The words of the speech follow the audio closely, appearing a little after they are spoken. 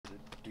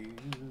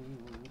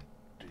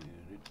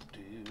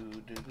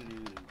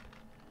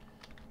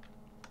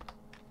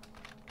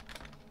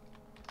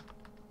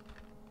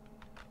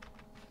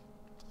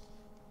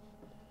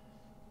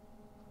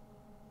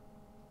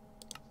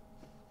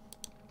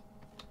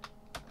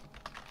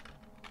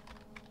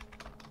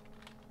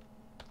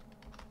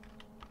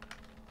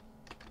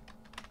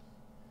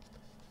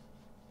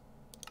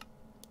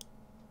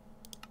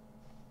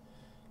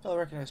I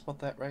reckon I spelled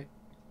that right.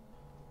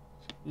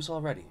 Who's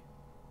all ready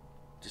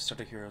to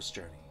start a hero's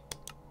journey?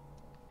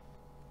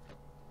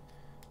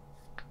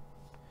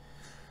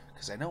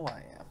 Because I know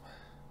I am.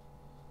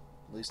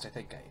 At least I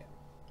think I am.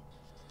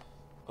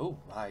 Oh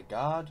my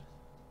god.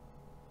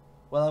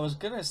 Well, I was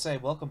gonna say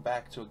welcome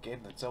back to a game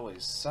that's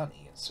always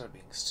sunny instead of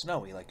being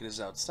snowy like it is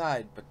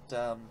outside,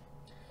 but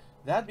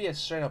that'd be a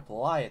straight up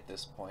lie at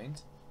this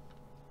point.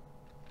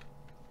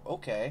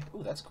 Okay.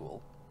 Ooh, that's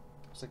cool.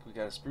 Looks like we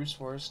got a spruce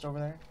forest over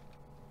there.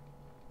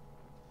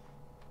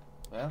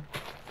 Well,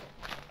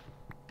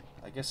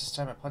 I guess it's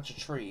time I punch a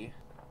tree.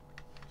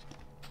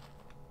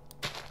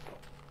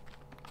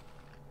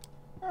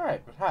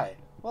 Alright, but hi.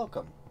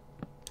 Welcome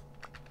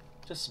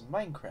to some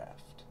Minecraft.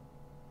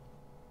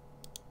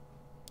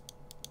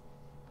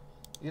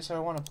 I guess if I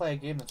want to play a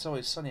game that's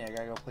always sunny, I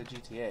gotta go play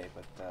GTA,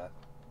 but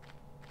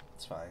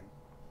it's fine.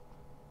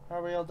 How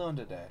are we all doing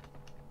today?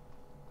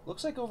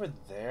 Looks like over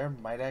there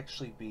might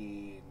actually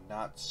be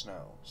not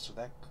snow, so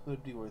that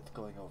could be worth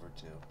going over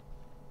to.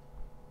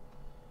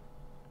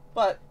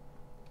 But,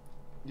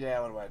 yeah,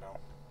 what do I know?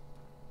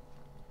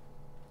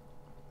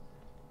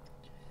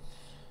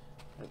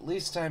 At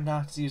least I'm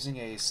not using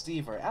a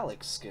Steve or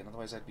Alex skin,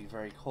 otherwise I'd be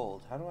very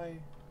cold. How do I...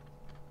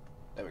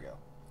 There we go.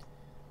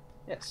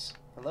 Yes.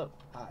 Hello.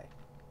 Hi.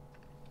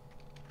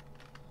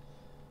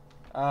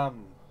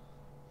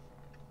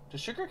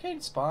 Does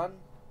sugarcane spawn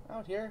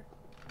out here?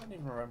 I don't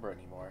even remember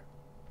anymore.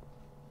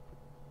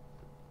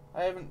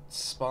 I haven't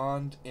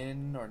spawned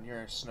in or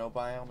near a snow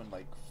biome in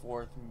like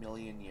 4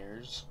 million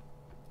years.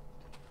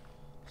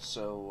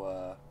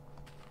 So,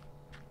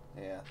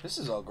 yeah. This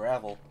is all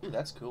gravel. Ooh,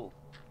 that's cool.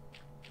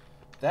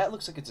 That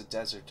looks like it's a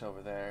desert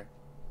over there.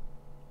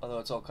 Although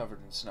it's all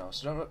covered in snow.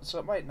 So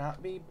it might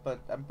not be, but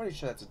I'm pretty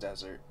sure that's a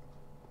desert.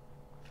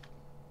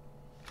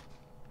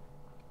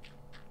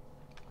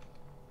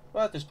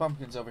 But there's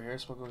pumpkins over here,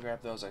 so we'll go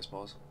grab those, I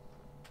suppose.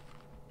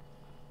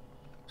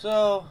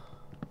 So,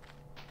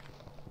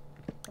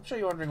 I'm sure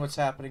you're wondering what's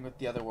happening with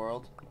the other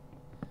world.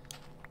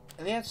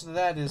 And the answer to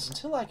that is,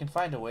 until I can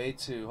find a way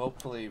to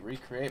hopefully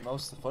recreate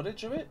most of the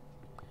footage of it,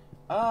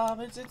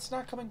 it's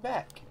not coming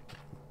back.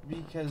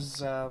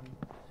 Because,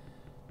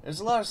 there's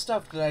a lot of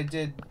stuff that I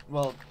did,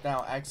 well,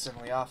 now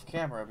accidentally off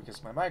camera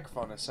because my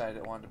microphone decided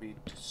it wanted to be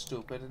too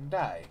stupid and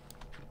die.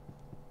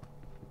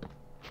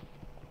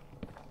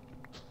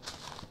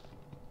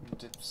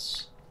 And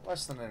it's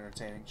less than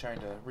entertaining trying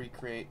to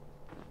recreate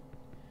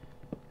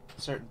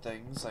certain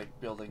things, like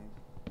building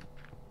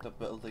the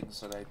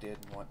buildings that I did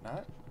and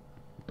whatnot.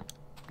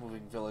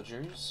 Moving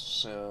villagers,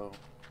 so...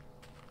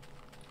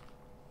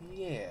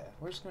 yeah,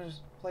 we're just gonna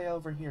play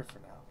over here for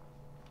now.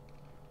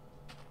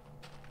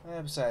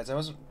 Besides, I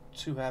wasn't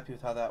too happy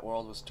with how that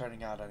world was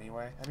turning out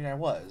anyway. I mean, I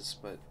was,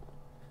 but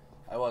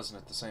I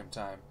wasn't at the same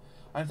time.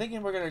 I'm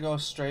thinking we're gonna go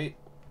straight,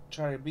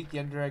 try to beat the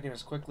Ender Dragon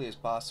as quickly as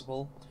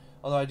possible.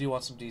 Although I do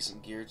want some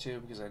decent gear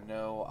too, because I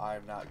know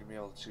I'm not gonna be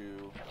able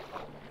to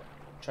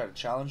try to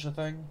challenge the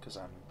thing, because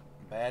I'm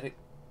bad at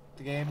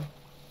the game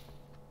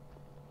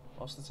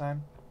most of the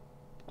time.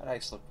 That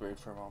ice looked weird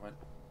for a moment.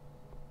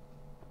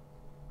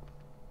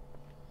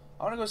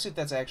 I want to go see if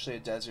that's actually a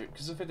desert,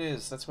 because if it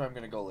is, that's where I'm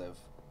going to go live.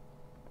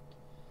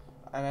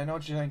 And I know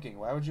what you're thinking.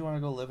 Why would you want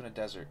to go live in a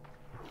desert?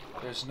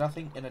 There's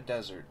nothing in a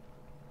desert.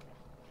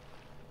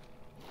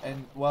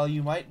 And while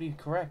you might be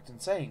correct in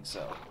saying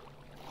so,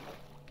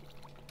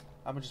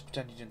 I'm going to just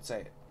pretend you didn't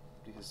say it,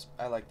 because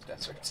I like the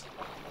desert.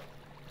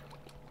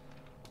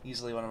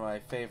 Easily one of my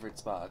favorite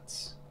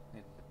spots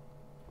in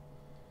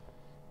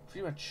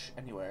pretty much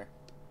anywhere.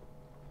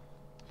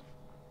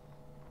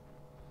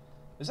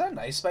 Is that an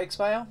ice spikes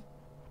biome?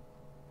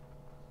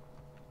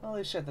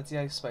 Holy shit, that's the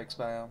ice spikes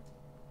biome.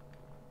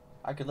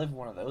 I could live in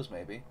one of those,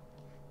 maybe.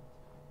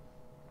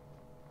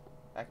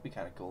 That could be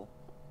kind of cool.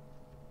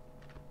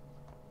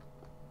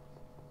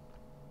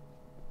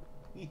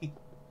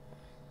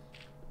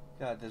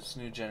 God, this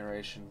new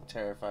generation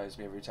terrifies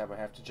me every time I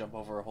have to jump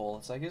over a hole.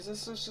 It's like, is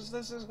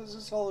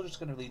this hole just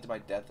going to lead to my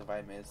death if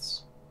I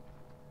miss?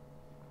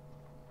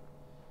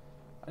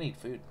 I need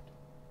food.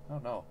 Oh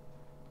no.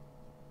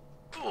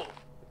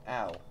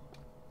 Ow.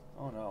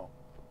 Oh no.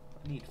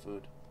 I need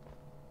food.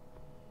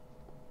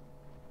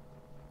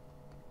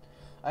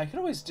 I could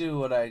always do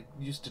what I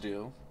used to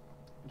do.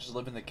 Just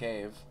live in the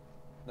cave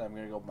that I'm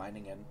gonna go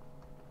mining in.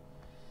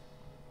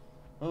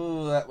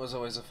 Ooh, that was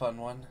always a fun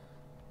one.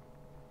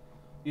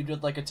 You'd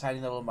build like a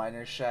tiny little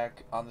miner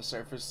shack on the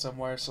surface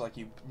somewhere, so like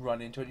you run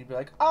into it and you'd be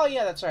like, oh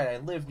yeah, that's right, I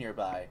live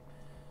nearby.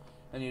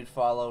 And you'd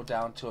follow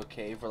down to a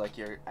cave where like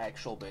your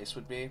actual base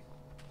would be.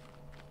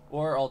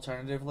 Or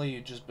alternatively,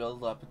 you just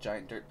build up a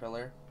giant dirt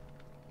pillar.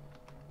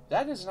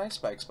 That is an ice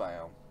spikes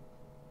biome.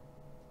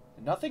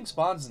 Nothing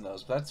spawns in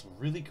those, but that's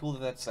really cool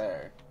that that's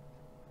there.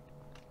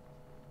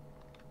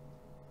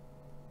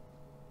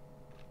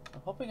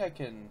 I'm hoping I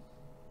can...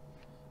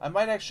 I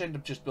might actually end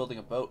up just building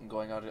a boat and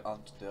going out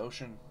onto the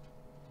ocean.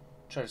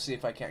 Try to see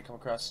if I can't come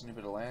across a new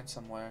bit of land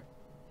somewhere.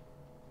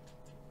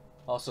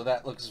 Also,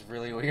 that looks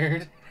really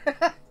weird.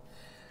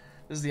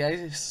 Does the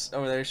ice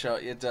over there show?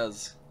 It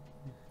does.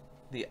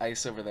 The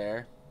ice over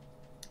there.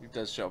 It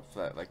does show up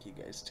that like you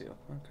guys too.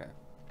 Okay.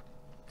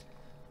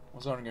 I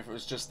was wondering if it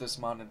was just this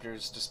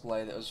monitor's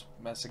display that was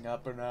messing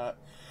up or not.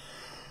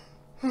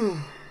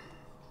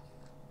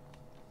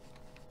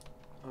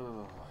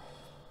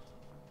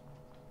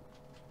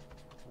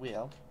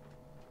 Well,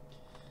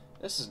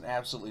 this is an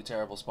absolutely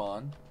terrible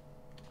spawn.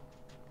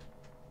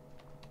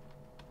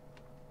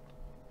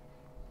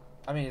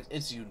 I mean,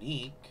 it's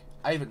unique.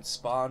 I haven't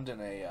spawned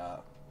in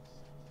a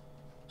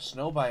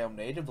snow biome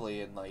natively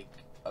in like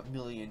a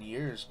million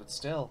years, but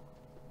still.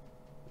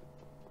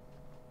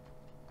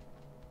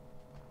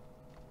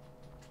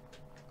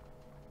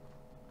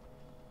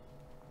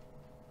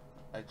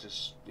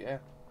 Yeah.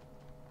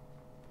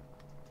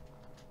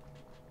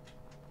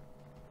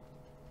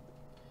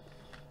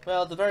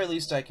 Well, at the very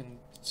least I can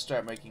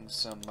start making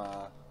some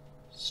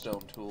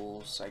stone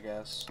tools, I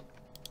guess.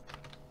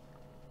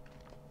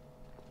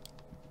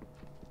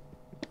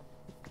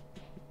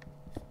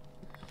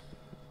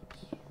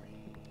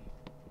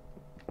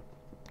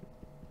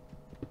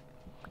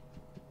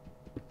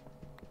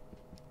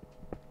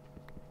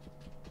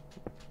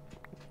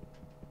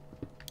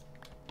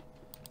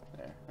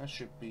 That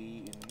should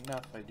be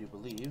enough, I do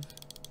believe,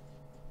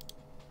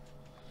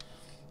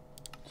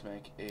 to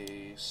make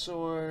a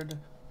sword,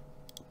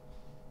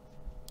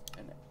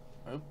 and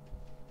a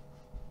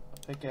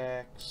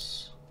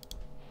pickaxe.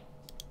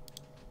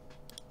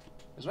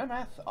 Is my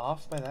math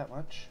off by that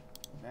much?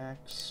 An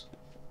axe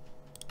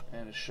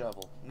and a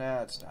shovel.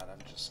 Nah, it's not. I'm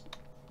just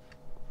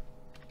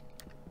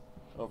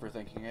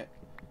overthinking it.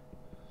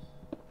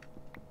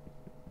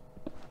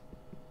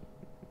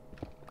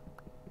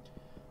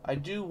 I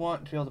do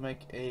want to be able to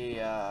make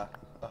a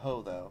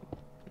hoe, though.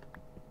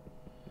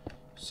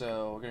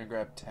 So we're gonna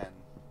grab 10.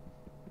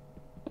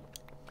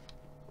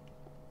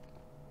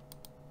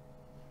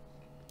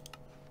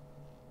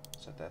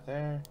 Set that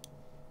there.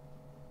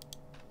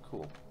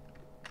 Cool.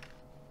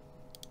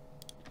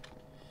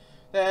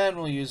 Then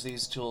we'll use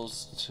these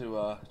tools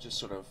to just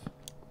sort of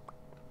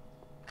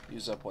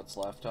use up what's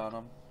left on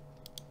them.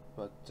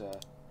 But the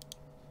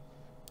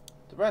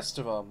rest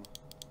of them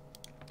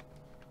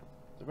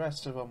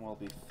will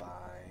be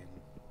fine.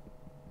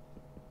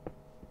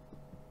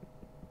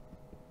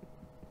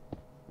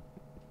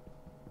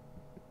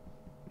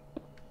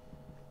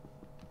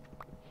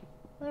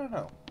 I don't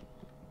know.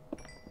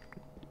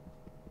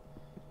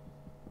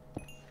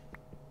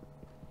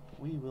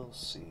 We will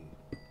see.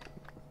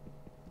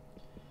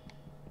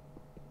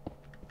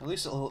 At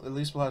least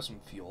we'll have some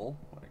fuel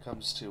when it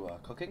comes to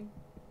cooking.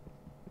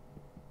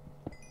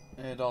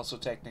 And also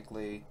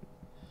technically,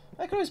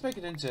 I could always make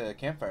it into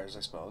campfires,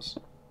 I suppose.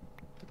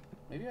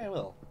 Maybe I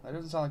will. That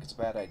doesn't sound like it's a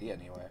bad idea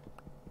anyway.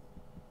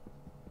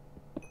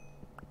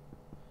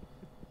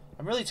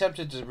 I'm really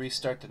tempted to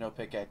restart the no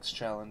pickaxe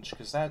challenge,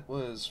 because that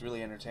was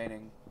really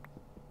entertaining.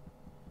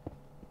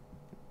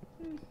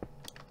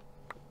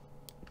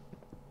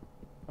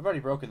 I've already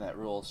broken that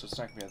rule, so it's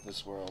not going to be out of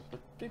this world, but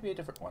maybe a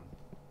different one.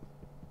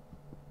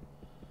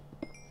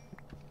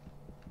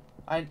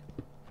 I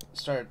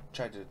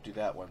tried to do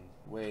that one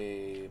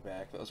way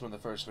back. That was one of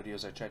the first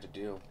videos I tried to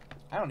do.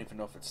 I don't even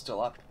know if it's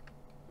still up.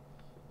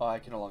 Oh, I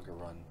can no longer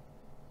run.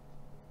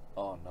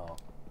 Oh no.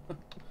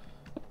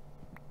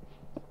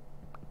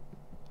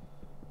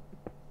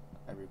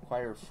 I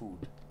require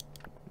food.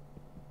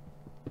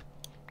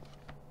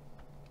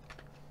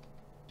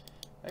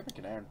 I can make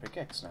an iron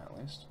pickaxe now, at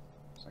least.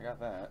 So I got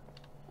that.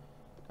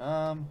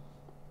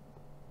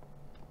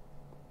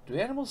 Do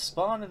animals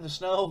spawn in the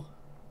snow?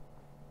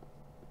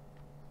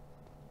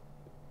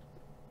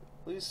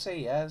 Please say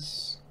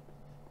yes.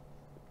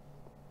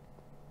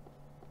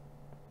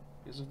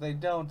 Because if they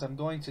don't, I'm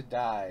going to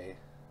die.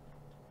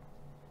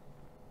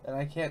 And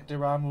I can't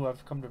Diramu,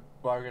 I've come to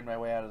bargain my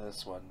way out of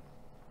this one.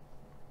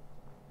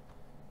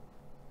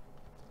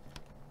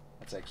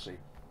 That's actually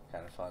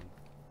kind of fun.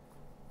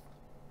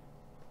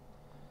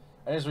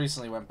 I just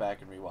recently went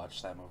back and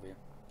rewatched that movie.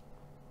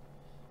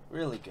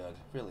 Really good,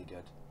 really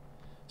good.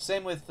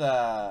 Same with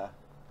that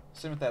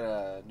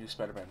new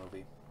Spider-Man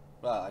movie.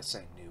 Well, I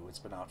say new, it's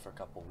been out for a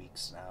couple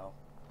weeks now.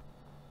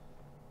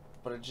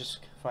 But it just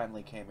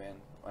finally came in.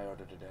 I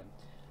ordered it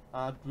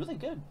in. Really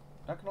good,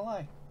 not gonna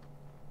lie.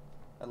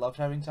 I loved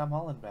having Tom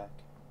Holland back.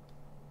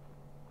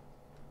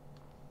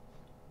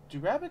 Do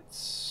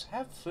rabbits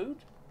have food?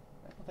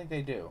 I don't think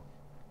they do.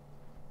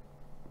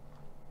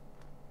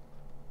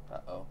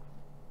 Uh-oh.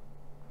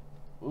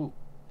 Ooh.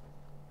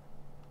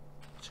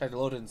 Tried to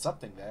load in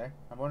something there.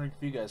 I'm wondering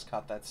if you guys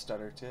caught that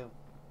stutter too.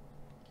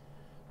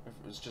 If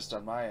it was just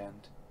on my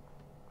end.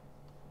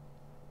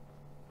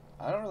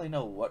 I don't really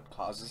know what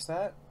causes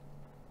that.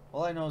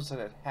 All I know is that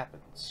it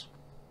happens.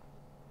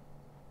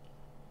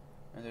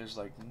 And there's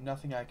like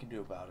nothing I can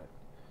do about it.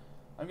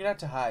 I'm gonna have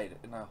to hide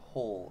in a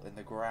hole in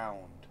the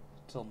ground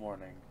till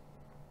morning.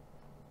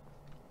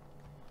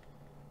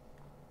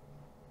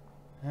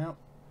 Well,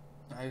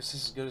 I guess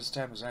this is as good a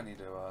time as any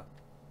to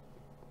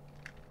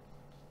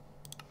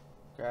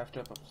craft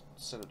up a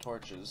set of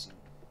torches and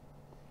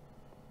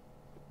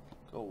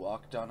go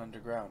walk down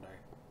underground, I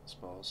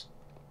suppose.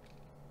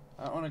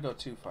 I don't want to go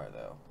too far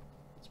though.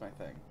 That's my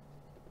thing.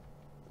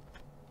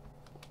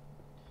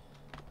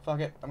 Fuck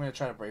it. I'm gonna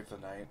try to brave the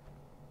night.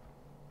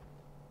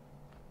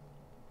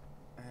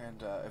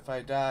 And if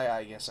I die,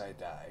 I guess I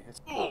die.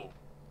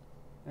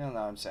 Well,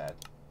 now I'm sad.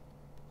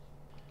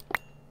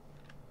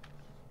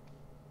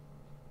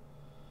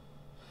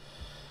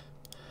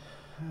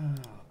 Oh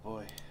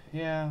boy.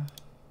 Yeah.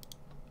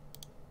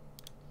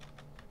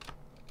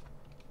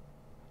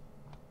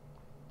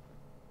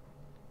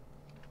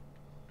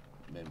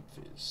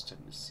 Memphis,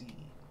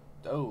 Tennessee.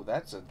 Oh,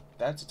 that's a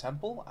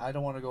temple? I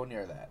don't want to go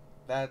near that.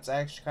 That's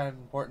actually kind of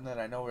important that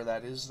I know where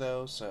that is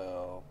though,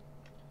 so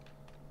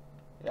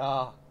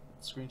yeah,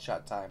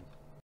 screenshot time.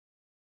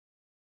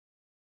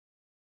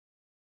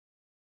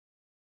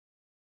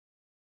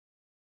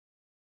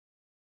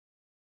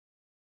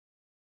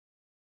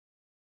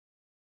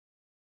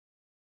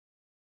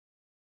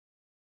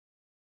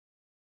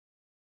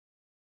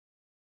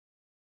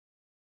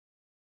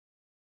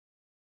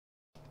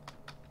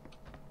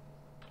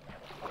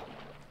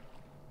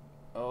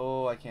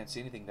 Oh, I can't see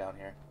anything down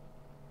here.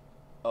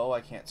 Oh,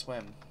 I can't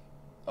swim.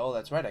 Oh,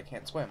 that's right, I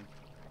can't swim.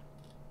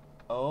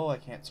 Oh, I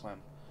can't swim.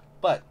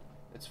 But,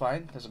 it's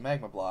fine, there's a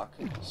magma block,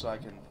 so I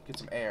can get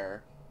some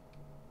air.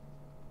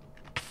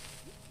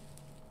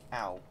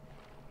 Ow.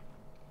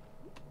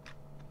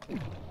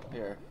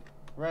 Here.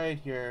 Right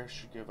here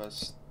should give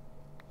us...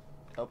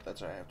 Oh,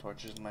 that's right, I have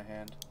torches in my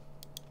hand.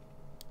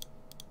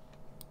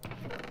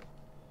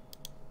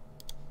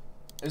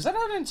 Is that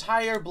an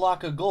entire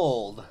block of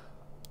gold?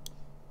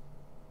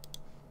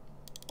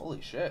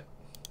 Holy shit.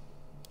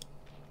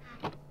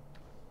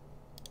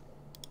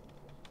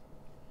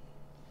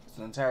 It's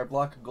an entire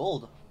block of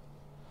gold.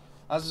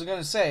 I was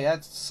gonna say,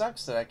 that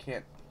sucks that I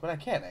can't, but I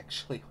can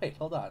actually. Wait,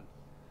 hold on.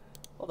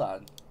 Hold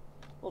on.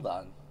 Hold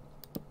on.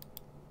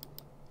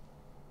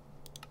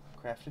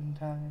 Crafting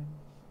time?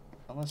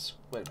 Unless,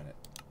 wait a minute.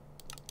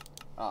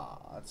 Ah,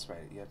 that's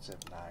right, you have to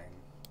have 9.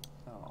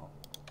 Oh.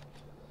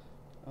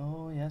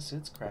 Oh, yes,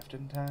 it's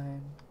crafting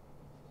time.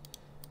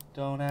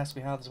 Don't ask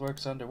me how this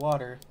works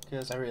underwater,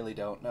 because I really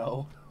don't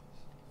know.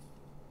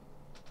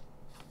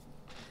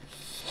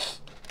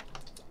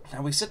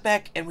 Now we sit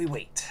back and we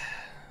wait.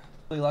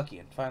 Really lucky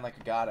and find like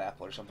a god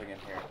apple or something in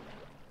here.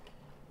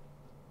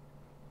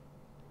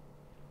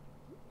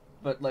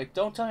 But like,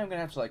 don't tell me I'm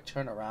gonna have to like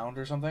turn around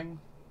or something,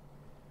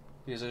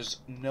 because there's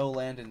no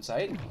land in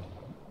sight.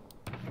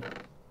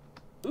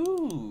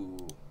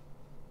 Ooh,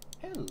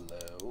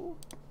 hello.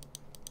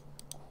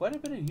 Quite a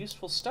bit of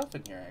useful stuff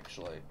in here,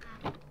 actually.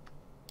 I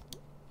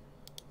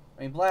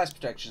mean, blast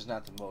protection is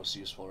not the most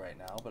useful right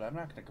now, but I'm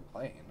not gonna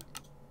complain.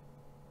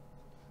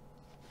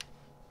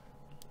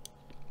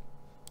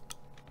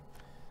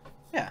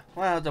 Yeah,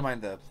 well, don't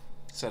mind the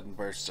sudden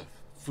bursts of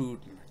food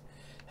and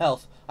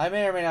health. I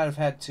may or may not have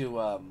had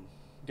to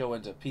go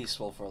into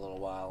peaceful for a little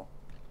while,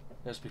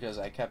 just because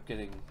I kept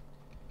getting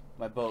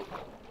my boat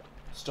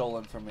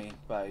stolen from me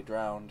by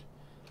drowned.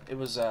 It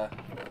was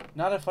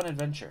not a fun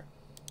adventure.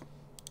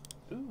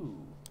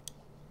 Ooh.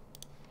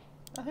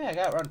 Oh, hey, I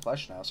got rotten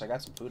flesh now, so I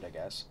got some food, I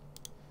guess.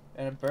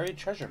 And a buried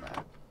treasure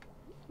map.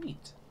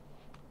 Neat.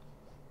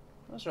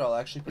 Those are all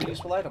actually pretty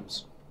useful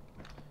items.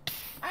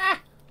 Ah!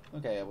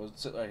 Okay, I will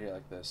sit right here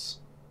like this.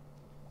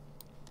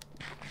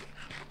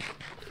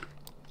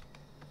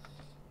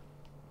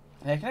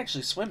 Hey, I can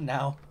actually swim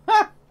now.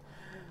 Ha!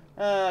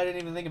 I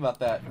didn't even think about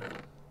that.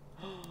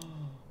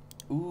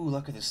 Ooh,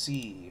 look at the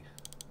sea.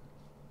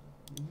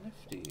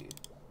 Nifty.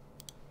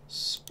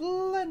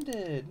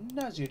 Splendid!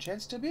 Now's your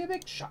chance to be a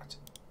big shot.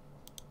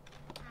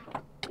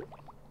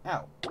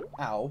 Ow.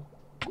 Ow.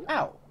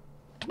 Ow.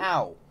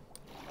 Ow.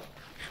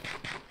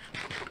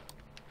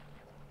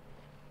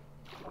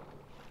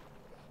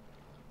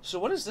 So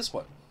what is this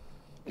one?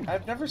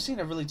 I've never seen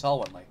a really tall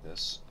one like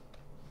this.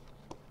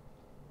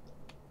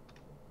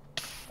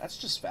 That's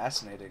just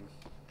fascinating.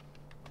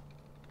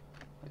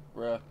 Like,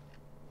 bruh.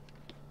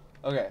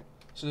 Okay,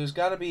 so there's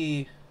gotta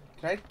be...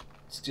 Can I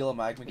steal a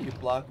magma cube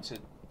block to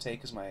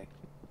take as my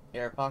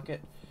air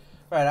pocket?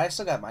 Right, I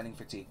still got mining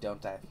fatigue,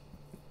 don't I?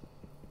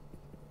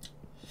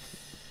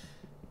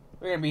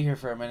 We're gonna be here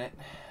for a minute.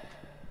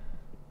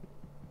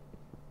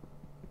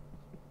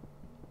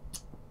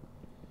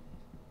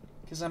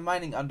 Because I'm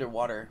mining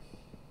underwater.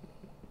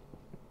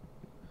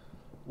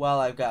 Well,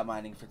 I've got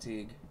mining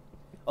fatigue.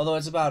 Although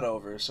it's about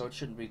over, so it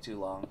shouldn't be too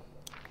long.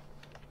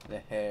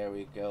 There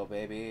we go,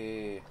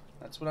 baby.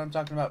 That's what I'm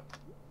talking about.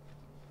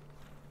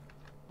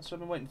 That's what I've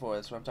been waiting for.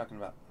 That's what I'm talking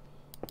about.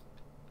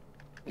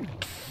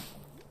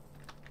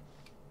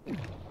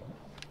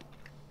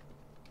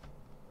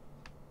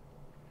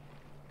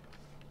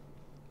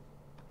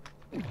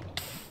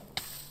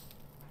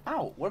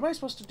 Ow! What am I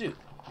supposed to do?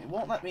 It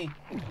won't let me...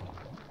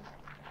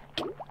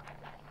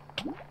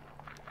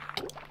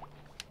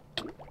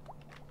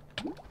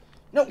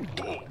 No!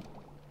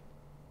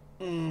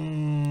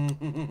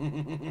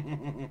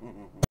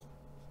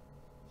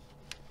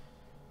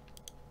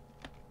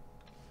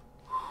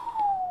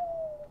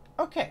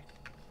 Okay.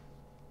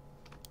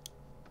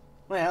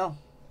 Well.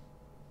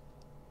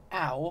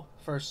 Ow,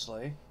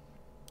 firstly.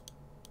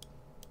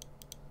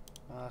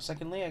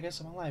 Secondly, I guess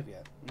I'm alive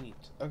yet. Neat.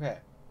 Okay.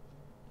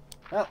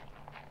 Well.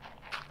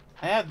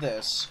 I have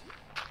this.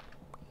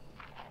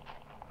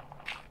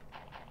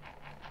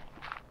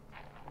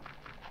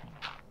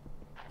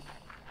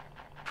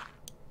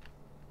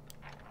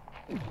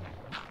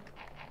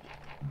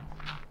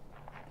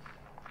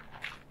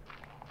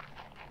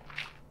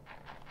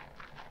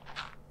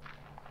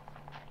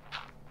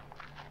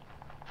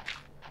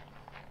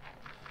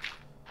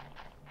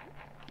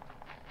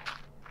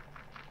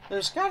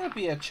 There's gotta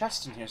be a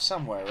chest in here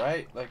somewhere,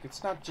 right? Like,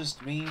 it's not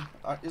just me.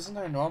 Isn't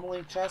there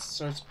normally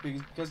chests? Or it's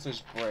because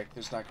there's brick,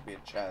 there's not gonna be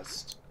a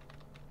chest?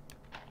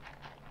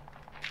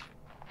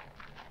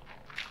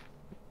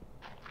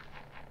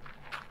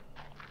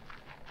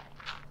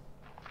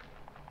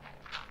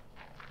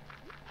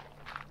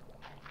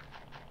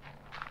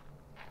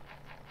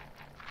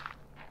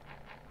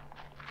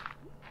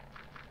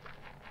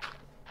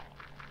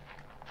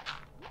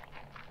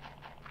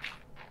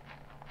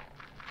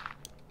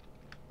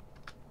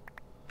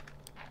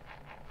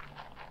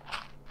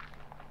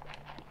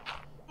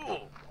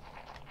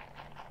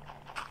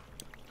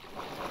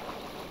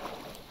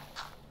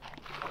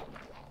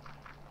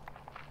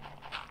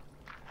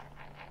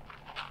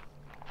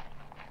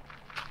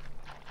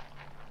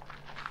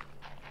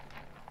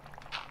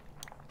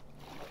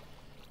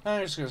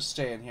 I'm just gonna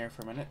stay in here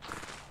for a minute.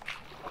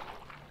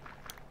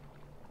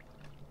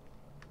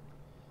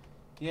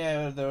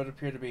 Yeah, there would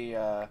appear to be,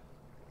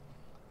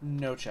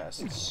 no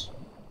chests.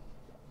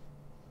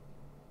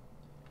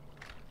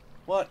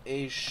 What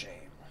a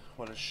shame.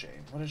 What a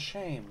shame. What a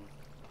shame.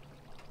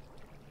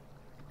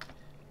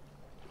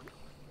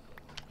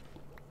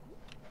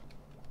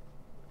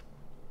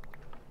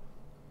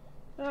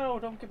 No,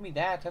 don't give me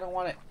that. I don't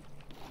want it.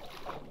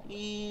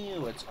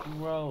 Ew, it's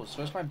gross.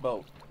 Where's my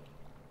boat?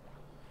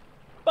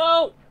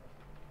 Boat!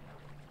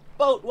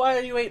 Boat, why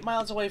are you 8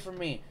 miles away from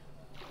me?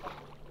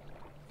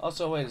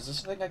 Also, wait, is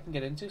this a thing I can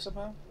get into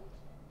somehow?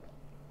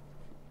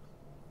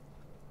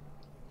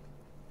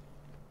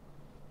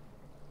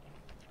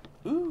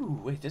 Ooh,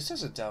 wait, this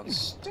isn't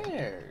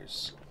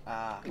downstairs.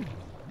 Ah.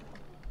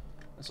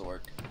 This'll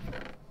work.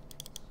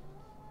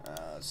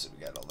 Let's see,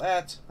 we got all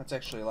that. That's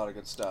actually a lot of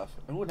good stuff.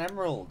 Ooh, an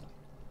emerald.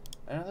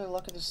 Another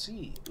luck of the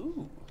sea.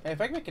 Ooh. Hey, if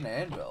I can make an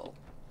anvil.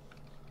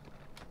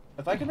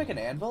 If I could make an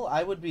anvil,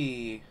 I would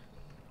be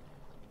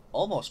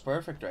almost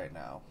perfect right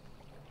now.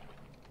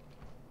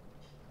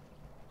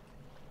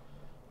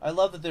 I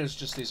love that there's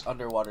just these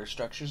underwater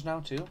structures now,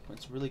 too.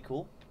 It's really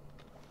cool.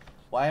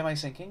 Why am I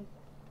sinking?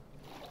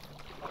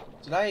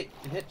 Did I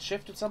hit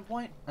shift at some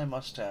point? I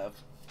must have.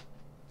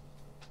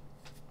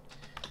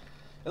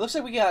 It looks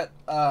like we got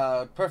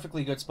a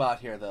perfectly good spot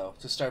here, though,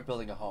 to start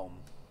building a home.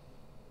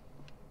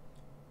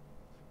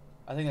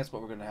 I think that's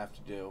what we're going to have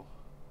to do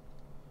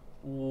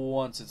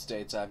once it's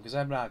daytime, because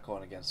I'm not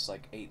going against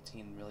like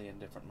 18 million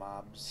different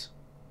mobs.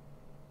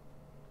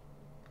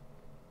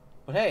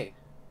 But hey,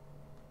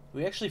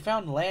 we actually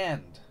found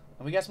land,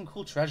 and we got some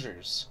cool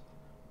treasures.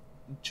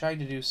 I'm trying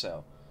to do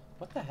so.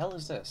 What the hell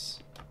is this?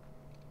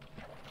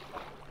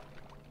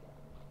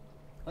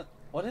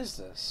 What is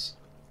this?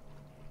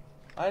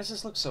 Why does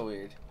this look so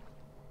weird?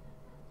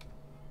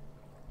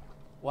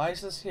 Why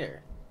is this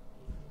here?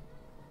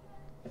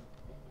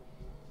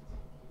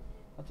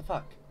 What the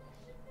fuck?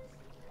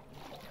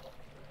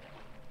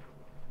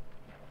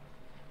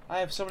 I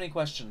have so many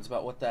questions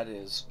about what that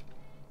is.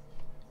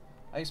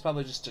 I think it's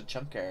probably just a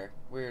chunk error.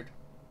 Weird.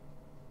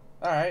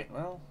 Alright,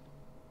 well.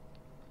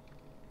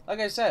 Like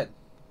I said,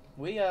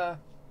 we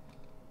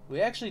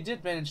actually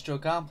did manage to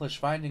accomplish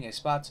finding a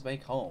spot to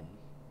make home.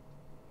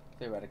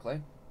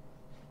 Theoretically.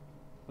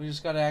 We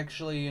just gotta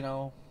actually, you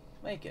know,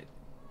 make it.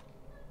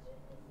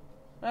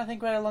 And I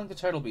think right along the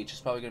Turtle Beach is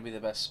probably gonna be the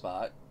best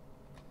spot.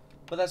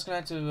 But that's gonna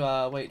have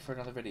to wait for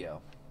another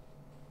video.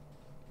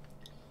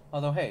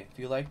 Although, hey, if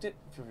you liked it,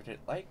 feel free to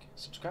like,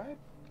 subscribe,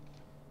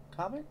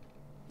 comment,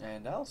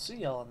 and I'll see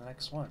y'all in the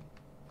next one.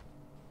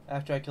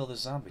 After I kill this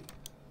zombie.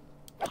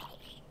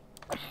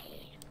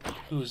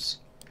 Who's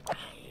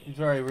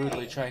very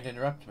rudely trying to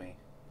interrupt me.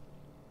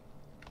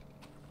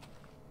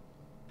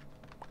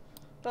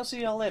 But I'll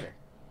see y'all later.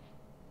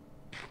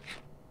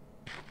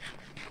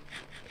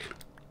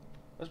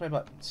 Where's my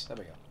buttons? There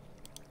we go.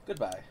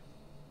 Goodbye.